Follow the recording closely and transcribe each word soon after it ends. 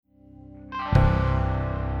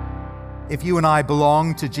If you and I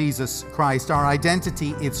belong to Jesus Christ, our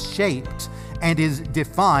identity is shaped and is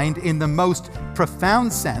defined in the most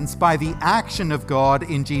profound sense by the action of God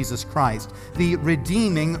in Jesus Christ, the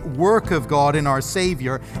redeeming work of God in our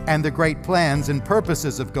Savior, and the great plans and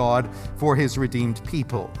purposes of God for His redeemed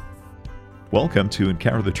people. Welcome to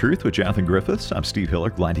Encounter the Truth with Jonathan Griffiths. I'm Steve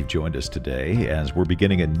Hiller. Glad you've joined us today as we're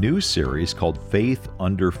beginning a new series called Faith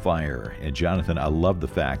Under Fire. And Jonathan, I love the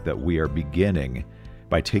fact that we are beginning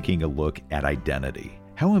by taking a look at identity.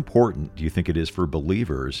 How important do you think it is for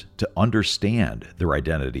believers to understand their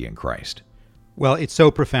identity in Christ? Well, it's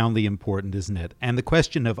so profoundly important, isn't it? And the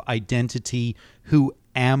question of identity, who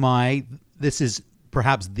am I? This is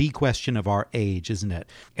perhaps the question of our age, isn't it?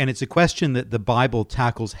 And it's a question that the Bible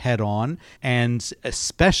tackles head on, and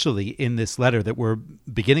especially in this letter that we're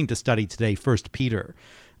beginning to study today, 1 Peter.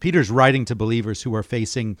 Peter's writing to believers who are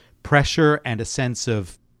facing pressure and a sense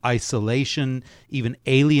of isolation, even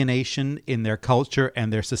alienation in their culture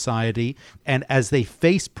and their society. And as they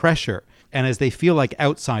face pressure and as they feel like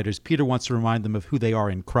outsiders, Peter wants to remind them of who they are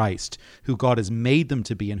in Christ, who God has made them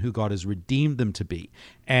to be and who God has redeemed them to be.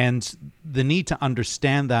 And the need to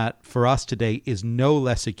understand that for us today is no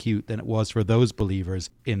less acute than it was for those believers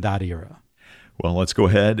in that era. Well, let's go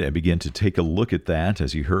ahead and begin to take a look at that.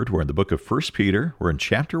 As you heard, we're in the book of 1 Peter. We're in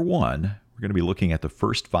chapter 1. We're going to be looking at the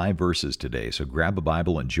first 5 verses today, so grab a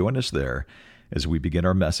Bible and join us there as we begin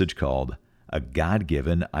our message called A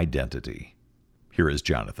God-Given Identity. Here is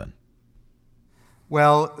Jonathan.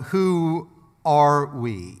 Well, who are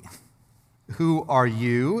we? Who are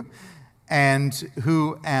you? And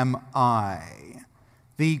who am I?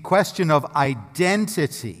 The question of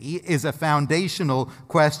identity is a foundational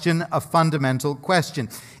question, a fundamental question.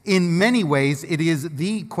 In many ways, it is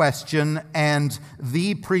the question and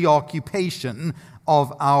the preoccupation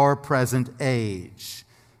of our present age.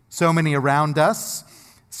 So many around us,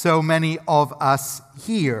 so many of us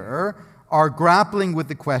here are grappling with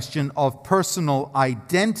the question of personal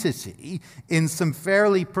identity in some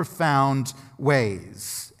fairly profound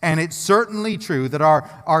ways. And it's certainly true that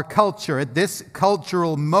our culture at this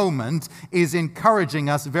cultural moment is encouraging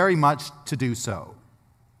us very much to do so.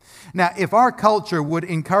 Now, if our culture would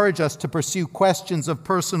encourage us to pursue questions of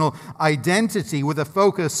personal identity with a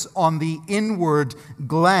focus on the inward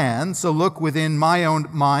glance, so look within my own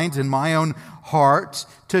mind and my own heart,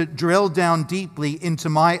 to drill down deeply into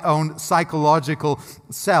my own psychological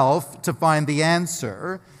self to find the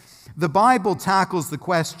answer, the Bible tackles the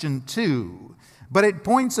question too. But it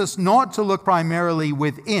points us not to look primarily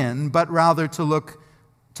within, but rather to look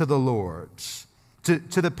to the Lord, to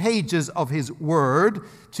the pages of His Word,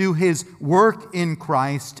 to His work in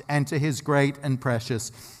Christ, and to His great and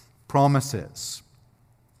precious promises.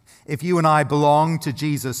 If you and I belong to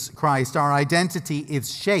Jesus Christ, our identity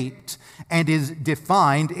is shaped and is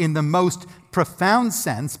defined in the most profound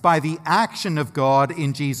sense by the action of God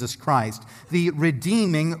in Jesus Christ, the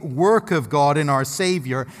redeeming work of God in our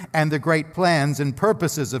Savior, and the great plans and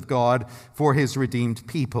purposes of God for His redeemed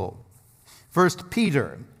people. 1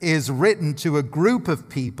 Peter is written to a group of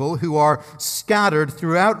people who are scattered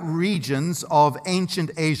throughout regions of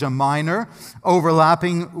ancient Asia Minor,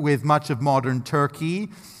 overlapping with much of modern Turkey,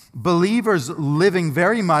 believers living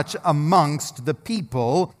very much amongst the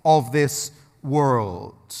people of this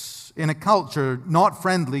world, in a culture not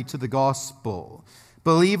friendly to the gospel.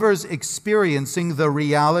 Believers experiencing the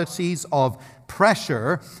realities of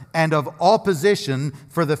pressure and of opposition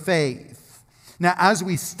for the faith. Now, as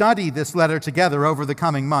we study this letter together over the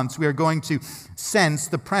coming months, we are going to sense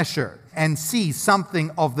the pressure and see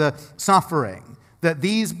something of the suffering that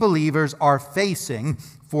these believers are facing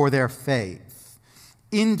for their faith.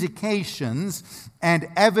 Indications and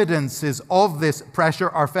evidences of this pressure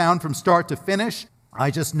are found from start to finish. I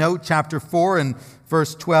just note chapter 4 and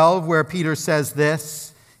verse 12 where Peter says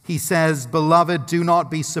this. He says, "Beloved, do not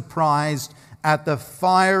be surprised at the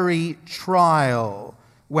fiery trial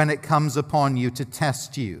when it comes upon you to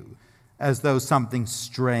test you, as though something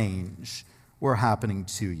strange were happening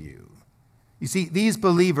to you." You see, these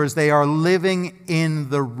believers, they are living in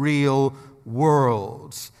the real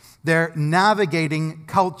world. They're navigating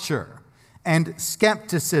culture and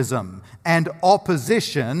skepticism and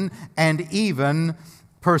opposition and even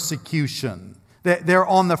persecution. They're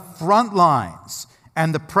on the front lines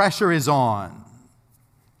and the pressure is on.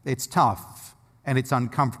 It's tough and it's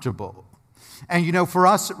uncomfortable. And you know, for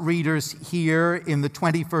us readers here in the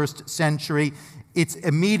 21st century, it's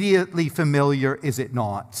immediately familiar, is it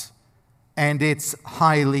not? And it's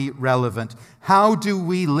highly relevant. How do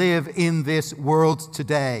we live in this world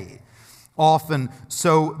today? Often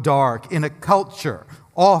so dark, in a culture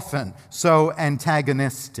often so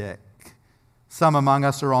antagonistic. Some among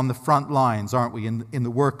us are on the front lines, aren't we, in the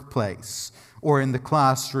workplace or in the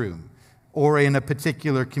classroom or in a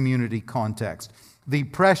particular community context. The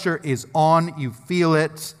pressure is on, you feel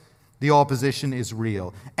it, the opposition is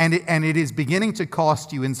real. And it is beginning to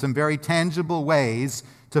cost you in some very tangible ways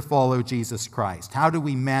to follow Jesus Christ. How do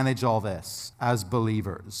we manage all this as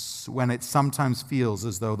believers when it sometimes feels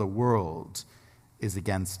as though the world is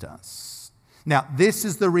against us? Now, this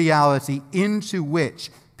is the reality into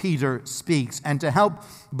which Peter speaks. And to help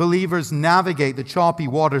believers navigate the choppy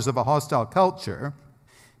waters of a hostile culture,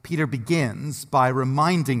 Peter begins by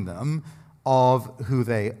reminding them of who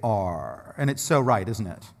they are. And it's so right, isn't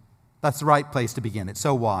it? That's the right place to begin. It's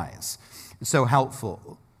so wise. It's so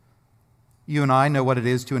helpful. You and I know what it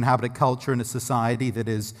is to inhabit a culture and a society that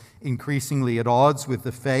is increasingly at odds with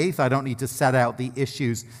the faith. I don't need to set out the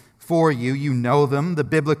issues for you. You know them. The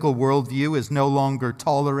biblical worldview is no longer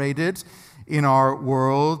tolerated in our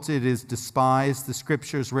world. It is despised. The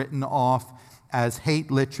scriptures written off as hate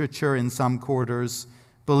literature in some quarters.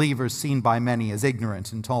 Believers seen by many as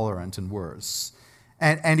ignorant, intolerant, and worse.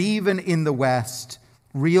 And even in the West,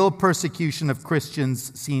 real persecution of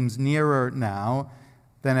Christians seems nearer now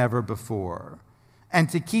than ever before. And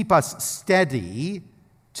to keep us steady,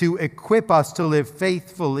 to equip us to live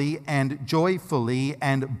faithfully and joyfully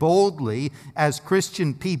and boldly as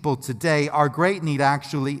Christian people today, our great need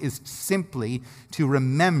actually is simply to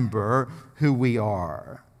remember who we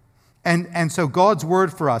are. And so God's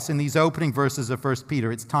word for us in these opening verses of 1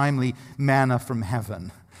 Peter, it's timely manna from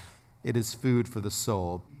heaven. It is food for the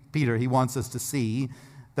soul. Peter, he wants us to see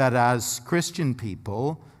that as Christian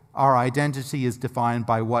people, our identity is defined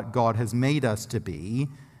by what God has made us to be,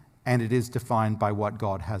 and it is defined by what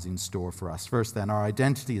God has in store for us. First then, our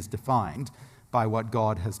identity is defined by what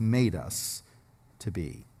God has made us to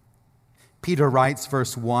be. Peter writes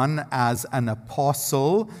verse 1 as an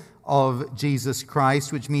apostle of Jesus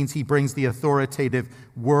Christ, which means he brings the authoritative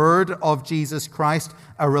word of Jesus Christ,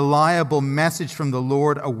 a reliable message from the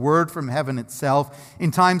Lord, a word from heaven itself.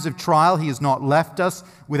 In times of trial, he has not left us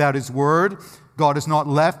without his word. God has not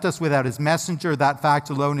left us without his messenger. That fact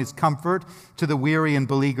alone is comfort to the weary and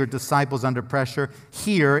beleaguered disciples under pressure.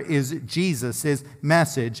 Here is Jesus'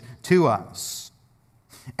 message to us.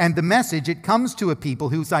 And the message, it comes to a people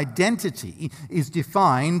whose identity is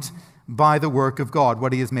defined by the work of God,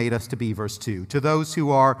 what he has made us to be, verse 2. To those who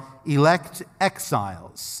are elect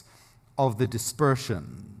exiles of the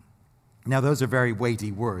dispersion. Now, those are very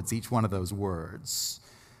weighty words, each one of those words.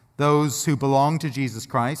 Those who belong to Jesus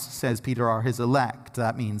Christ, says Peter, are his elect.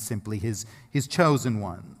 That means simply his chosen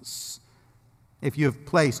ones. If you have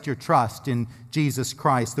placed your trust in Jesus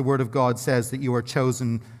Christ, the Word of God says that you are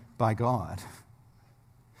chosen by God.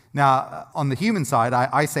 Now, on the human side,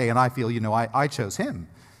 I say and I feel, I chose him.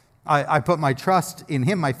 I put my trust in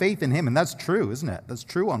him, my faith in him, and that's true, isn't it? That's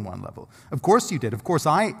true on one level. Of course you did. Of course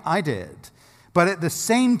I did. But at the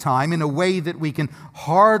same time, in a way that we can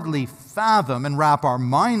hardly fathom and wrap our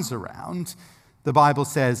minds around, the Bible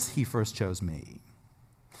says he first chose me.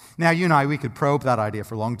 Now, you and I, we could probe that idea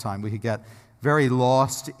for a long time. We could get very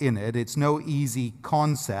lost in it. It's no easy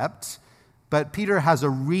concept. But Peter has a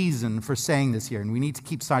reason for saying this here, and we need to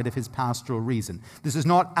keep sight of his pastoral reason. This is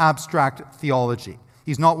not abstract theology.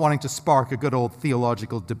 He's not wanting to spark a good old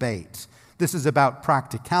theological debate. This is about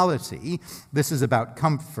practicality. This is about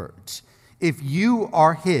comfort. If you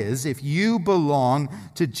are his, if you belong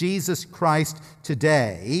to Jesus Christ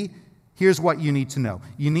today, here's what you need to know.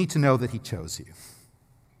 You need to know that he chose you.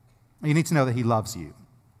 You need to know that he loves you.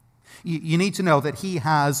 You need to know that he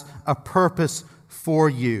has a purpose for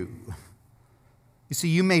you. You see,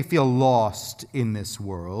 you may feel lost in this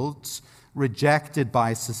world, rejected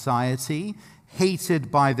by society, hated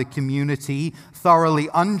by the community, thoroughly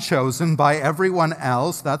unchosen by everyone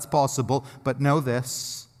else. That's possible. But know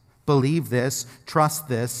this, believe this, trust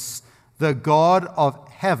this. The God of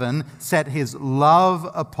heaven set his love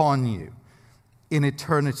upon you in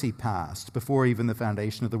eternity past, before even the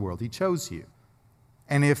foundation of the world. He chose you.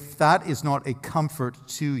 And if that is not a comfort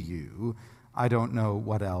to you, I don't know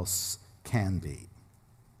what else can be.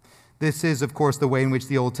 This is, of course, the way in which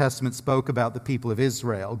the Old Testament spoke about the people of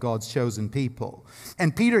Israel, God's chosen people.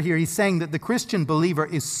 And Peter here, he's saying that the Christian believer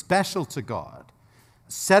is special to God,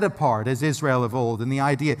 set apart as Israel of old. And the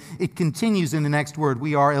idea, it continues in the next word,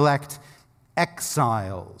 we are elect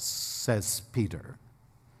exiles, says Peter.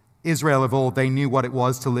 Israel of old, they knew what it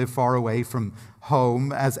was to live far away from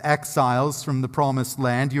home as exiles from the promised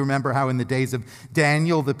land. You remember how in the days of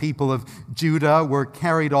Daniel, the people of Judah were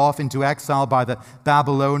carried off into exile by the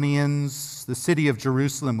Babylonians. The city of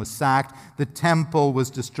Jerusalem was sacked. The temple was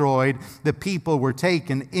destroyed. The people were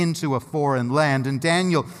taken into a foreign land. And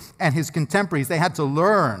Daniel and his contemporaries, they had to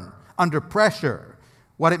learn under pressure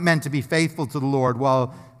what it meant to be faithful to the Lord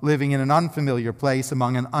while living in an unfamiliar place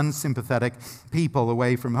among an unsympathetic people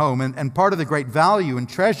away from home. And part of the great value and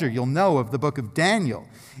treasure you'll know of the book of Daniel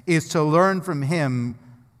is to learn from him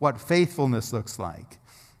what faithfulness looks like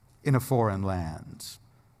in a foreign land.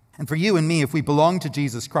 And for you and me, if we belong to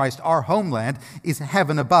Jesus Christ, our homeland is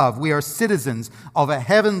heaven above. We are citizens of a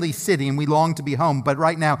heavenly city and we long to be home. But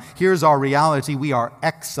right now, here's our reality. We are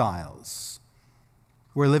exiles.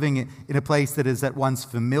 We're living in a place that is at once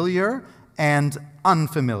familiar and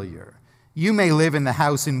unfamiliar. You may live in the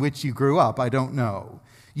house in which you grew up, I don't know.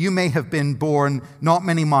 You may have been born not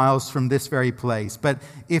many miles from this very place, but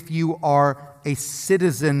if you are a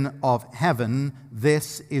citizen of heaven,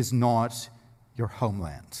 this is not your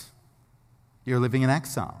homeland. You're living in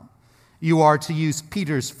exile. You are, to use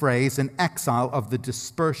Peter's phrase, an exile of the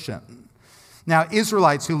dispersion. Now,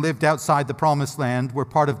 Israelites who lived outside the promised land were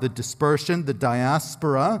part of the dispersion, the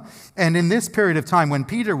diaspora. And in this period of time when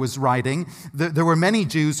Peter was writing, there were many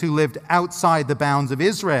Jews who lived outside the bounds of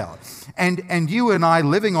Israel. And you and I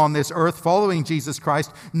living on this earth, following Jesus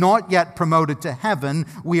Christ, not yet promoted to heaven,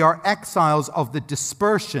 we are exiles of the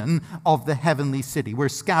dispersion of the heavenly city. We're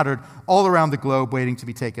scattered all around the globe waiting to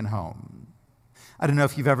be taken home. I don't know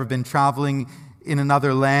if you've ever been traveling in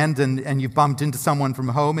another land and you've bumped into someone from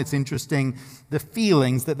home. It's interesting the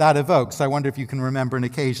feelings that evokes. I wonder if you can remember an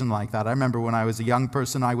occasion like that. I remember when I was a young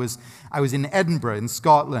person, I was in Edinburgh in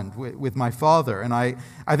Scotland with my father, and I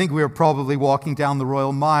think we were probably walking down the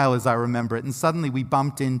Royal Mile as I remember it, and suddenly we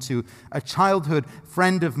bumped into a childhood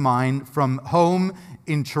friend of mine from home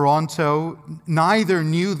in Toronto. Neither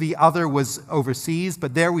knew the other was overseas,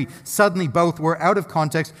 but there we suddenly both were out of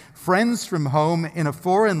context, friends from home in a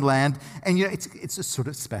foreign land, and it's a sort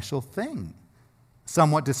of special thing,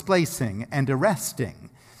 somewhat displacing and arresting,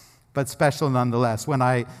 but special nonetheless. When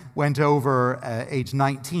I went over age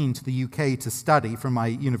 19 to the UK to study for my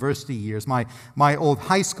university years, my old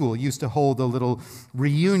high school used to hold a little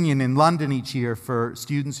reunion in London each year for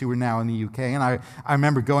students who were now in the UK. And I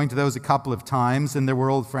remember going to those a couple of times, and there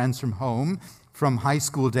were old friends from home, from high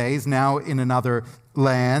school days, now in another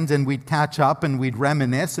land, and we'd catch up and we'd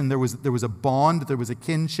reminisce, and there was a bond, there was a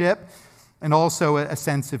kinship, and also a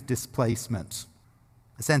sense of displacement,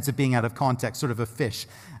 a sense of being out of context, sort of a fish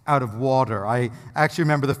out of water. I actually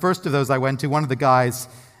remember the first of those I went to, one of the guys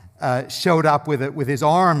showed up with his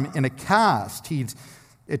arm in a cast.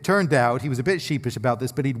 It turned out, he was a bit sheepish about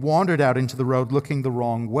this, but he'd wandered out into the road looking the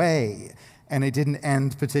wrong way, and it didn't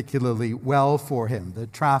end particularly well for him. The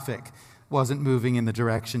traffic wasn't moving in the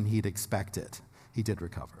direction he'd expected. He did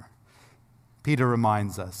recover. Peter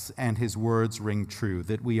reminds us, and his words ring true,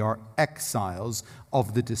 that we are exiles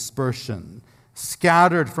of the dispersion,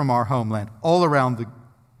 scattered from our homeland all around the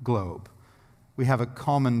globe. We have a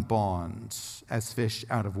common bond as fish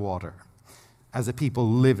out of water, as a people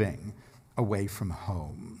living away from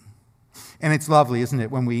home. And it's lovely, isn't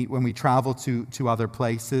it, when we travel to other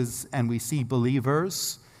places and we see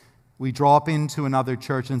believers, we drop into another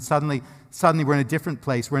church and suddenly we're in a different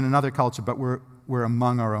place, we're in another culture, but we're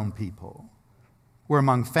among our own people. We're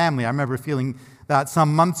among family. I remember feeling that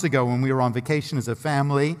some months ago when we were on vacation as a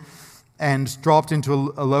family and dropped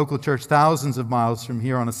into a local church thousands of miles from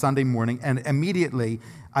here on a Sunday morning, and immediately,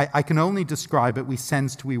 I can only describe it, we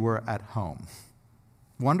sensed we were at home.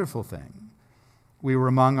 Wonderful thing. We were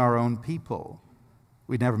among our own people.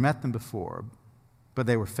 We'd never met them before, but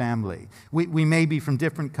they were family. We may be from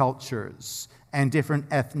different cultures and different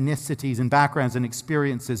ethnicities and backgrounds and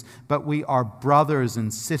experiences, but we are brothers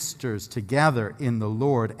and sisters together in the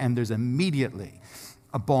Lord, and there's immediately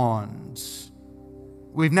a bond.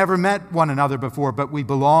 We've never met one another before, but we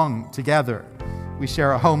belong together. We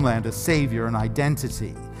share a homeland, a Savior, an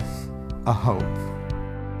identity, a hope.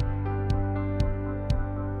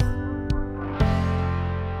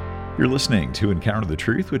 You're listening to Encounter the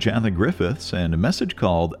Truth with Jonathan Griffiths and a message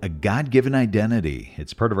called A God-Given Identity.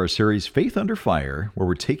 It's part of our series Faith Under Fire, where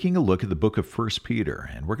we're taking a look at the book of 1 Peter.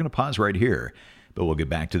 And we're going to pause right here, but we'll get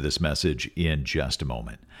back to this message in just a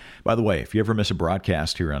moment. By the way, if you ever miss a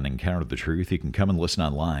broadcast here on Encounter the Truth, you can come and listen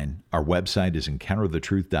online. Our website is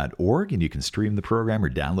encounterthetruth.org, and you can stream the program or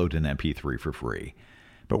download an MP3 for free.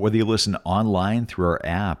 But whether you listen online through our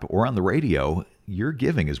app or on the radio, your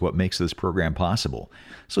giving is what makes this program possible.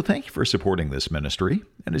 So thank you for supporting this ministry.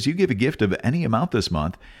 And as you give a gift of any amount this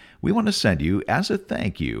month, we want to send you, as a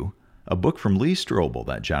thank you, a book from Lee Strobel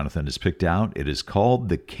that Jonathan has picked out. It is called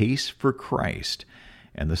The Case for Christ.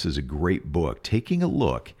 And this is a great book taking a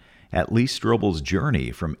look at Lee Strobel's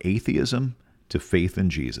journey from atheism to faith in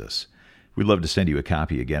Jesus. We'd love to send you a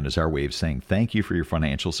copy again as our way of saying thank you for your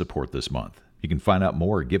financial support this month. You can find out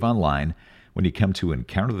more or give online when you come to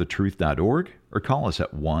encounterthetruth.org or call us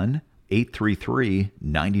at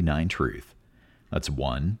 1-833-99-TRUTH. That's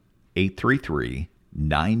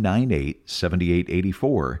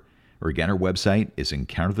 1-833-998-7884. Or again, our website is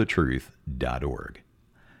encounterthetruth.org.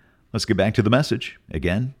 Let's get back to the message.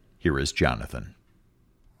 Again, here is Jonathan.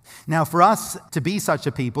 Now, for us to be such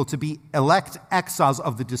a people, to be elect exiles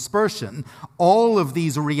of the dispersion, all of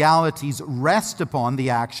these realities rest upon the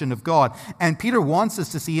action of God. And Peter wants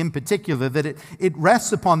us to see in particular that it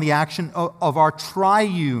rests upon the action of our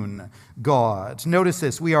triune God. Notice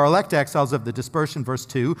this, we are elect exiles of the dispersion, verse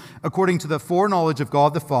 2, according to the foreknowledge of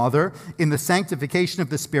God the Father, in the sanctification of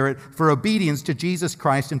the Spirit, for obedience to Jesus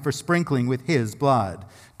Christ and for sprinkling with his blood.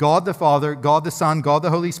 God the Father, God the Son, God the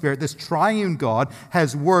Holy Spirit, this triune God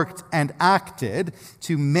has worked and acted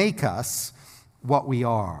to make us what we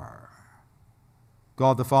are.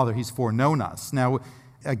 God the Father, he's foreknown us. Now,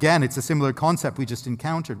 again, it's a similar concept we just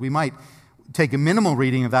encountered. We might take a minimal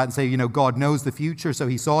reading of that and say, God knows the future, so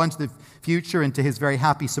he saw into the future, and to his very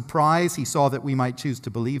happy surprise, he saw that we might choose to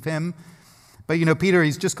believe him. But Peter,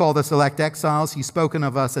 he's just called us elect exiles. He's spoken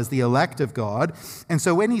of us as the elect of God. And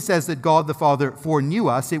so when he says that God the Father foreknew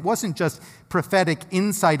us, it wasn't just prophetic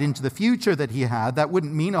insight into the future that he had. That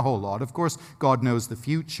wouldn't mean a whole lot. Of course, God knows the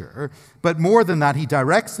future. But more than that, he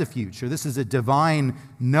directs the future. This is a divine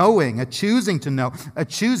knowing, a choosing to know, a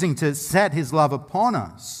choosing to set his love upon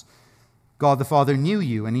us. God the Father knew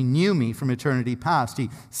you, and he knew me from eternity past. He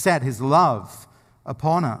set his love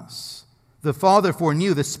upon us. The Father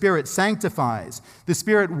foreknew, the Spirit sanctifies. The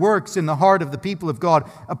Spirit works in the heart of the people of God,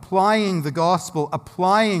 applying the gospel,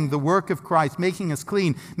 applying the work of Christ, making us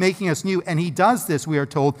clean, making us new. And he does this, we are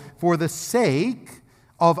told, for the sake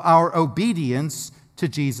of our obedience to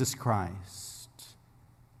Jesus Christ.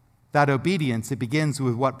 That obedience, it begins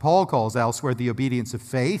with what Paul calls elsewhere the obedience of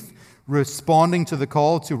faith, responding to the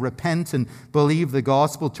call to repent and believe the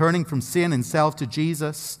gospel, turning from sin and self to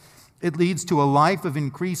Jesus. It leads to a life of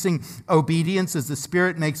increasing obedience as the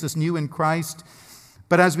Spirit makes us new in Christ.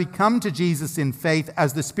 But as we come to Jesus in faith,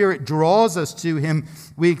 as the Spirit draws us to him,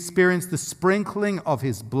 we experience the sprinkling of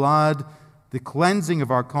his blood, the cleansing of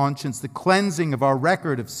our conscience, the cleansing of our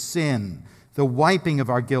record of sin, the wiping of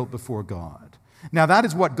our guilt before God. Now, that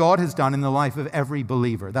is what God has done in the life of every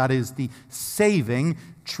believer. That is the saving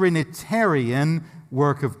Trinitarian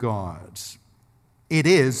work of God. It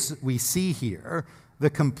is, we see here, the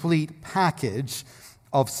complete package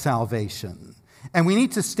of salvation. And we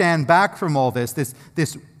need to stand back from all this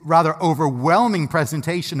rather overwhelming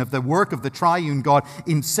presentation of the work of the triune God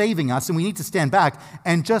in saving us, and we need to stand back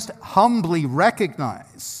and just humbly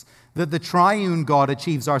recognize that the triune God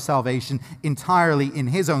achieves our salvation entirely in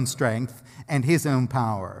his own strength and his own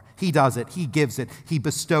power. He does it, he gives it, he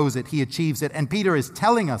bestows it, he achieves it. And Peter is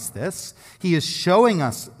telling us this. He is showing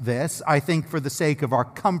us this, I think, for the sake of our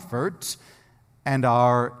comfort and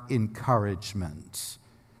our encouragement.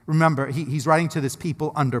 Remember, he's writing to this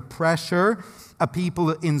people under pressure, a people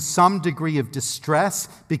in some degree of distress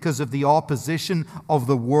because of the opposition of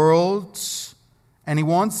the world, and he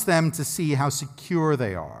wants them to see how secure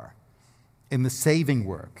they are in the saving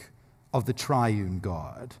work of the triune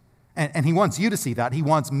God. And he wants you to see that. He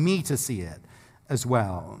wants me to see it as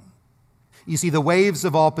well. You see, the waves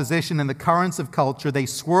of opposition and the currents of culture, they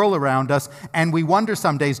swirl around us, and we wonder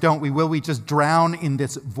some days, don't we, will we just drown in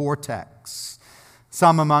this vortex?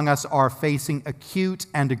 Some among us are facing acute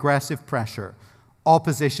and aggressive pressure,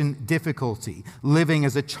 opposition, difficulty, living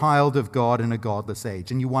as a child of God in a godless age.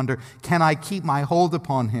 And you wonder, can I keep my hold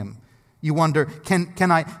upon him? You wonder, can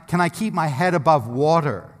I keep my head above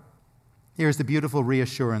water? Here's the beautiful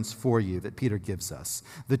reassurance for you that Peter gives us.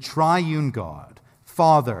 The triune God,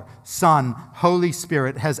 Father, Son, Holy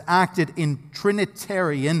Spirit, has acted in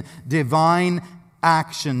Trinitarian divine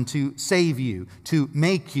action to save you, to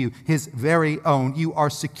make you his very own. You are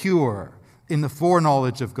secure in the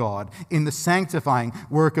foreknowledge of God, in the sanctifying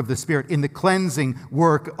work of the Spirit, in the cleansing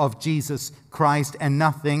work of Jesus Christ, and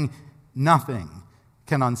nothing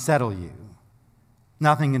can unsettle you.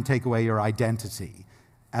 Nothing can take away your identity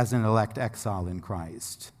as an elect exile in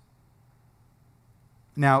Christ.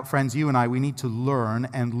 Now, friends, you and I, we need to learn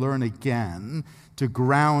and learn again to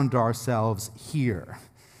ground ourselves here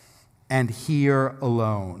and here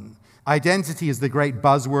alone. Identity is the great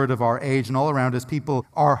buzzword of our age, and all around us, people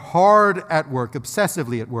are hard at work,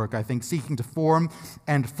 obsessively at work, I think, seeking to form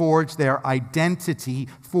and forge their identity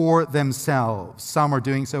for themselves. Some are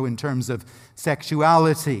doing so in terms of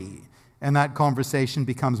sexuality, and that conversation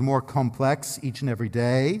becomes more complex each and every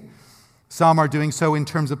day. Some are doing so in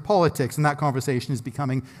terms of politics, and that conversation is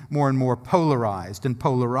becoming more and more polarized and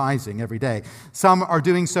polarizing every day. Some are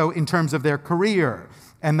doing so in terms of their career,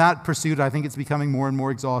 and that pursuit, I think, it's becoming more and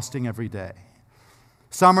more exhausting every day.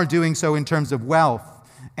 Some are doing so in terms of wealth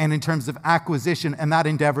and in terms of acquisition, and that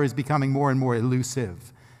endeavor is becoming more and more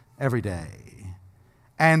elusive every day.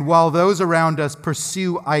 And while those around us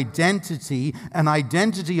pursue identity, an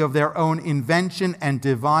identity of their own invention and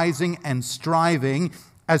devising and striving,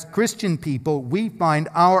 as Christian people, we find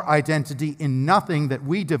our identity in nothing that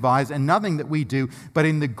we devise and nothing that we do, but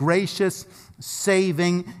in the gracious,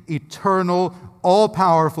 saving, eternal,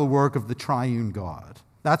 all-powerful work of the triune God.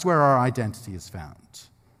 That's where our identity is found.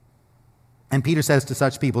 And Peter says to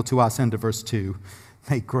such people, to us, into verse 2,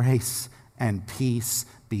 may grace and peace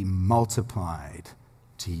be multiplied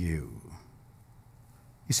to you.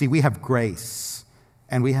 You see, we have grace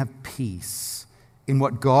and we have peace in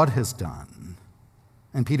what God has done.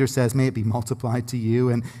 And Peter says, may it be multiplied to you.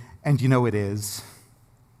 And you know it is.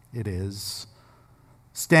 It is.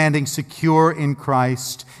 Standing secure in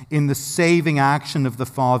Christ, in the saving action of the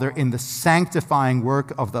Father, in the sanctifying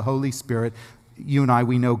work of the Holy Spirit. You and I,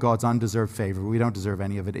 we know God's undeserved favor. We don't deserve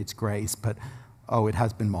any of it. It's grace, but it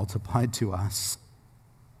has been multiplied to us.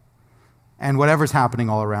 And whatever's happening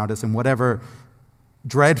all around us, and whatever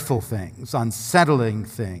dreadful things, unsettling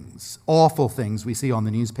things, awful things we see on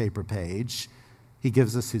the newspaper page, He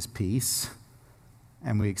gives us His peace,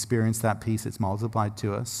 and we experience that peace. It's multiplied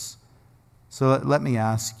to us. So let me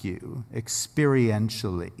ask you,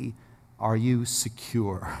 experientially, are you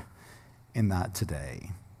secure in that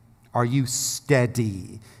today? Are you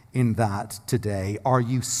steady in that today? Are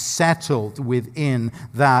you settled within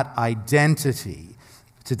that identity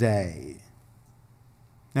today?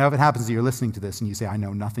 Now, if it happens that you're listening to this and you say, I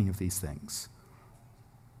know nothing of these things,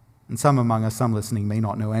 and some among us, some listening, may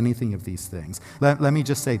not know anything of these things, let me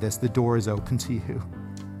just say this, the door is open to you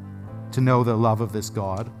to know the love of this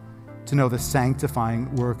God, to know the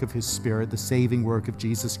sanctifying work of His Spirit, the saving work of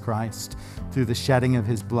Jesus Christ through the shedding of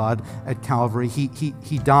His blood at Calvary.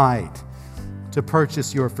 He died to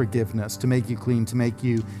purchase your forgiveness, to make you clean, to make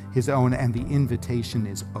you His own, and the invitation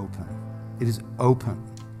is open. It is open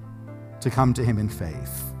to come to Him in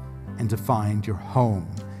faith and to find your home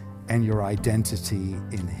and your identity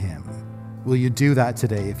in Him. Will you do that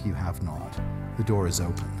today if you have not? The door is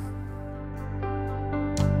open.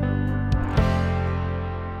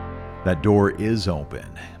 That door is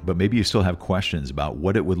open, but maybe you still have questions about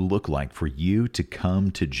what it would look like for you to come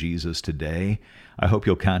to Jesus today. I hope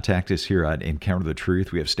you'll contact us here at Encounter the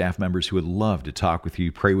Truth. We have staff members who would love to talk with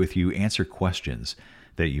you, pray with you, answer questions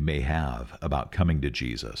that you may have about coming to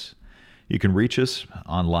Jesus. You can reach us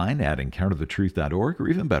online at encounterthetruth.org, or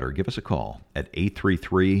even better, give us a call at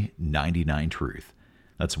 833-99-TRUTH.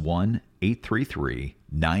 That's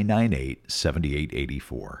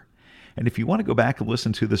 1-833-998-7884. And if you want to go back and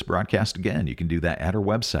listen to this broadcast again, you can do that at our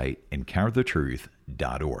website,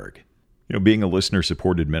 encounterthetruth.org. Being a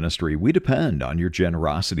listener-supported ministry, we depend on your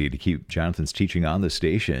generosity to keep Jonathan's teaching on the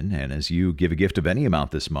station. And as you give a gift of any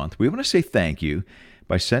amount this month, we want to say thank you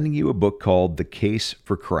by sending you a book called The Case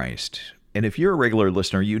for Christ. And if you're a regular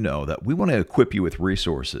listener, you know that we want to equip you with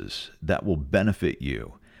resources that will benefit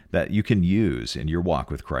you, that you can use in your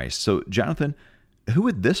walk with Christ. So, Jonathan, who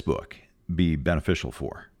would this book be beneficial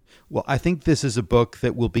for? Well, I think this is a book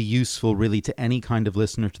that will be useful really to any kind of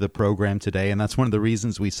listener to the program today, and that's one of the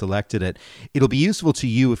reasons we selected it. It'll be useful to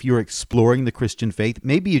you if you're exploring the Christian faith.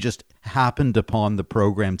 Maybe you just happened upon the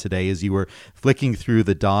program today as you were flicking through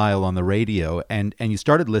the dial on the radio, and you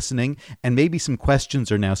started listening, and maybe some questions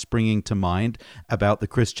are now springing to mind about the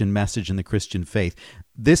Christian message and the Christian faith.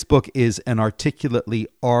 This book is an articulately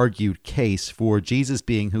argued case for Jesus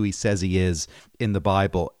being who He says He is in the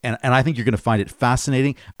Bible. And I think you're going to find it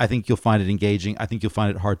fascinating. I think you'll find it engaging. I think you'll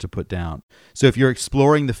find it hard to put down. So if you're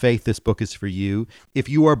exploring the faith, this book is for you. If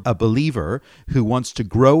you are a believer who wants to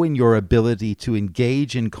grow in your ability to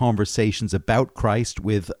engage in conversations about Christ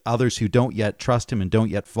with others who don't yet trust Him and don't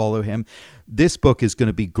yet follow Him, this book is going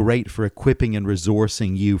to be great for equipping and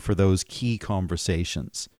resourcing you for those key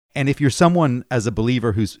conversations. And if you're someone as a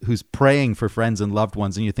believer who's praying for friends and loved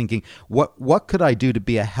ones, and you're thinking, what could I do to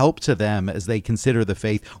be a help to them as they consider the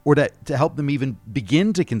faith, or to help them even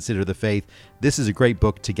begin to consider the faith, this is a great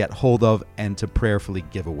book to get hold of and to prayerfully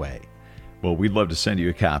give away. Well, we'd love to send you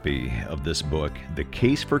a copy of this book, The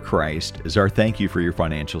Case for Christ, as our thank you for your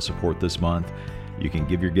financial support this month. You can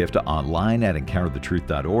give your gift online at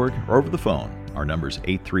encounterthetruth.org or over the phone. Our number is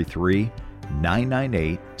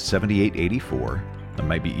 833-998-7884. That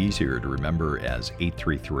might be easier to remember as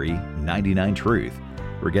 833-99-TRUTH.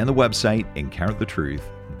 Or again, the website,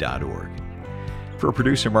 encounterthetruth.org. For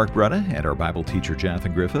producer Mark Bretta and our Bible teacher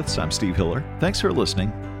Jonathan Griffiths, I'm Steve Hiller. Thanks for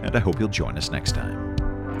listening, and I hope you'll join us next time.